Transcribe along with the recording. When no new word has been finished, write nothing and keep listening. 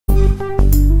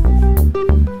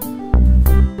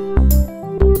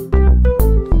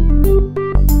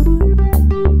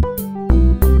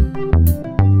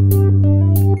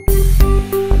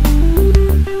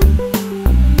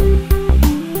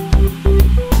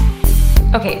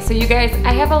Okay, so you guys,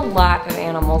 I have a lot of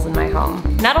animals in my home.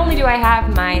 Not only do I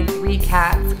have my 3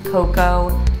 cats,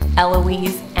 Coco,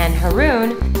 Eloise, and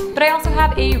Haroon, but I also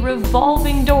have a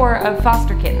revolving door of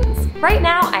foster kittens. Right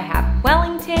now I have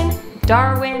Wellington,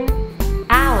 Darwin,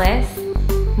 Alice,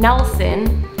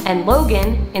 Nelson, and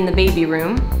Logan in the baby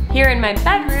room. Here in my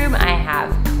bedroom I have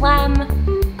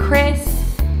Clem,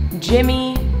 Chris,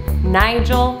 Jimmy,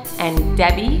 Nigel, and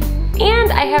Debbie.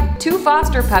 And I have 2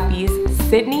 foster puppies,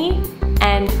 Sydney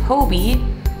and Hobie,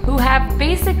 who have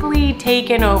basically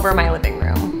taken over my living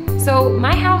room. So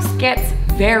my house gets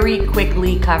very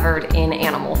quickly covered in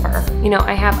animal fur. You know,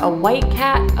 I have a white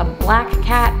cat, a black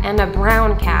cat, and a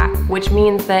brown cat, which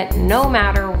means that no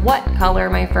matter what color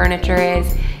my furniture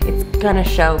is, it's gonna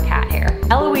show cat hair.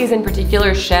 Eloise in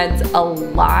particular sheds a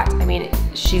lot. I mean,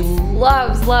 she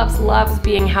loves, loves, loves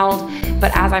being held,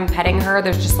 but as I'm petting her,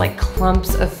 there's just like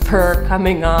clumps of fur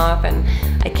coming off, and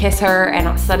I kiss her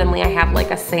and suddenly I have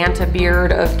like a Santa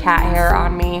beard of cat hair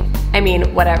on me. I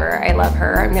mean, whatever, I love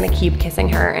her. I'm gonna keep kissing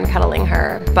her and cuddling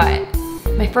her, but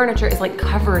my furniture is like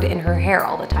covered in her hair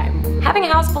all the time. Having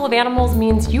a house full of animals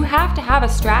means you have to have a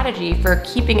strategy for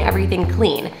keeping everything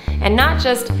clean, and not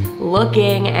just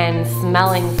looking and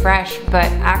smelling fresh, but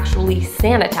actually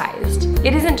sanitized.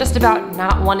 It isn't just about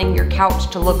not wanting your couch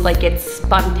to look like it's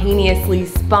spontaneously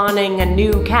spawning a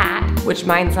new cat, which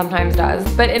mine sometimes does,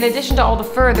 but in addition to all the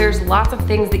fur, there's lots of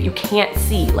things that you can't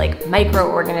see, like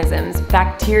microorganisms,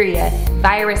 bacteria,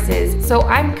 viruses. So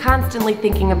I'm constantly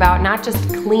thinking about not just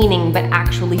cleaning, but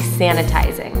actually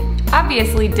sanitizing.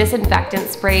 Obviously, disinfectant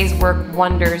sprays work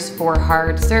wonders for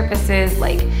hard surfaces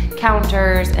like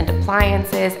counters and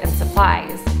appliances and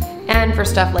supplies. And for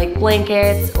stuff like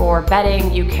blankets or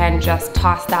bedding, you can just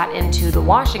toss that into the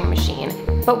washing machine.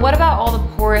 But what about all the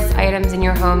porous items in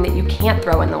your home that you can't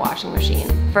throw in the washing machine?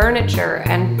 Furniture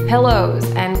and pillows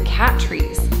and cat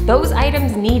trees. Those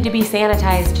items need to be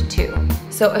sanitized too.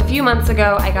 So a few months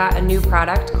ago, I got a new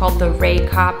product called the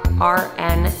Raycop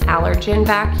RN Allergen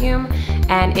Vacuum,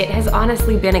 and it has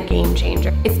honestly been a game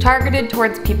changer. It's targeted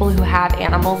towards people who have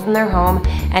animals in their home,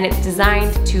 and it's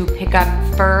designed to pick up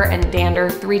fur and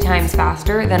dander 3 times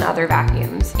faster than other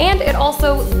vacuums. And it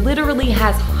also literally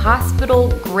has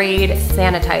hospital-grade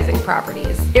sanitizing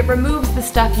properties. It removes the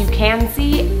stuff you can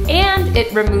see, and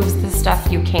it removes the stuff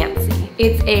you can't see.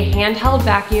 It's a handheld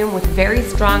vacuum with very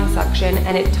strong suction,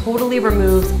 and it totally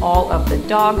removes all of the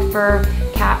dog fur,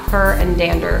 cat fur, and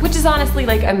dander, which is honestly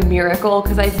like a miracle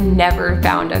because I've never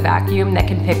found a vacuum that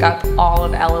can pick up all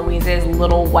of Eloise's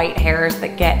little white hairs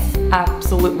that get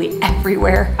absolutely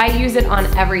everywhere. I use it on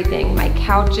everything, my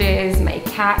couches, my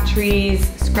cat trees,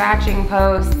 scratching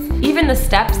posts, even the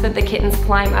steps that the kittens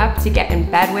climb up to get in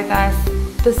bed with us.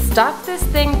 The stuff this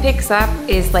thing picks up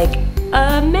is like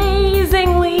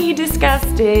amazingly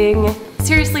disgusting.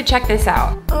 Seriously, check this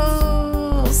out.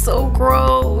 Oh, so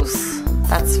gross.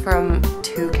 That's from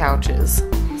 2 couches.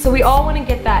 So we all want to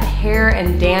get that hair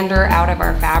and dander out of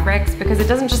our fabrics because it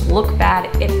doesn't just look bad,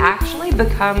 it actually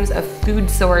becomes a food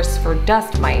source for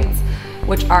dust mites,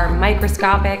 which are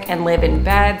microscopic and live in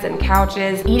beds and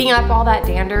couches, eating up all that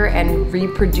dander and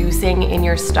reproducing in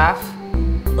your stuff.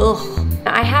 Ugh.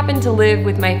 I happen to live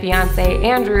with my fiance,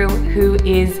 Andrew, who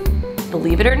is,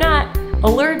 believe it or not,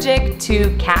 allergic to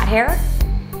cat hair,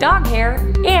 dog hair,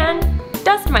 and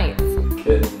dust mites.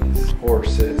 Kittens,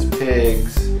 horses,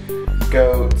 pigs,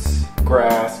 goats,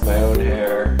 grass, my own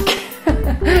hair.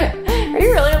 Are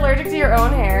you really allergic to your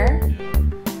own hair?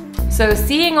 So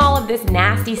seeing all of this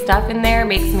nasty stuff in there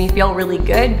makes me feel really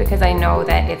good because I know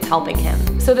that it's helping him.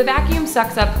 So the vacuum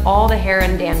sucks up all the hair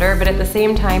and dander, but at the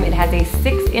same time it has a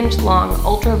 6-inch long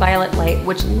ultraviolet light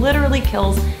which literally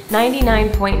kills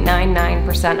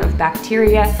 99.99% of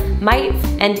bacteria, mites,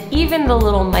 and even the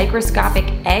little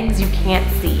microscopic eggs you can't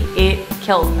see. It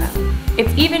kills them.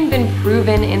 It's even been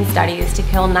proven in studies to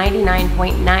kill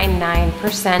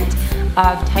 99.99%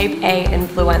 of type A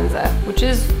influenza, which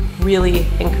is really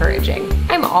encouraging.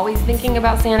 I'm always thinking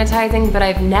about sanitizing, but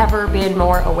I've never been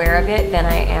more aware of it than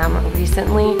I am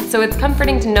recently. So it's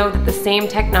comforting to know that the same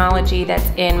technology that's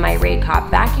in my Raycop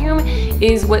vacuum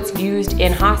is what's used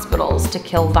in hospitals to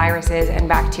kill viruses and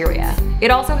bacteria.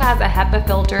 It also has a HEPA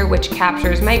filter which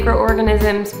captures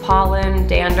microorganisms, pollen,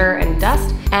 dander, and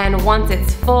dust. And once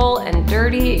it's full and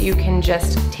dirty, you can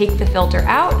just take the filter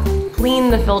out,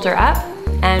 clean the filter up,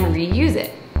 and reuse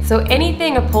it. So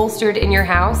anything upholstered in your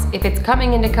house, if it's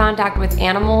coming into contact with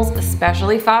animals,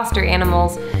 especially foster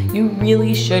animals, you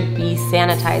really should be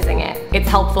sanitizing it. It's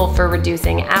helpful for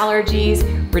reducing allergies,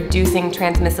 reducing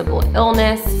transmissible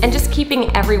illness, and just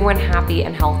keeping everyone happy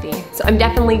and healthy. So I'm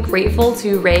definitely grateful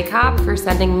to Raycop for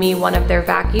sending me one of their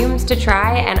vacuums to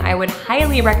try, and I would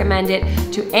highly recommend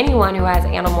it to anyone who has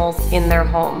animals in their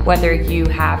home. Whether you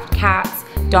have cats,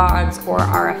 dogs, or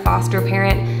are a foster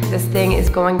parent, this thing is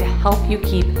going to help you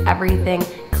keep everything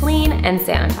clean and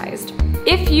sanitized.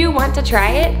 If you want to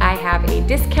try it, I have a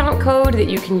discount code that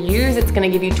you can use. It's gonna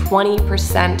give you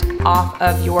 20% off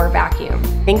of your vacuum.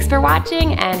 Thanks for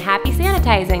watching and happy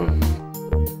sanitizing.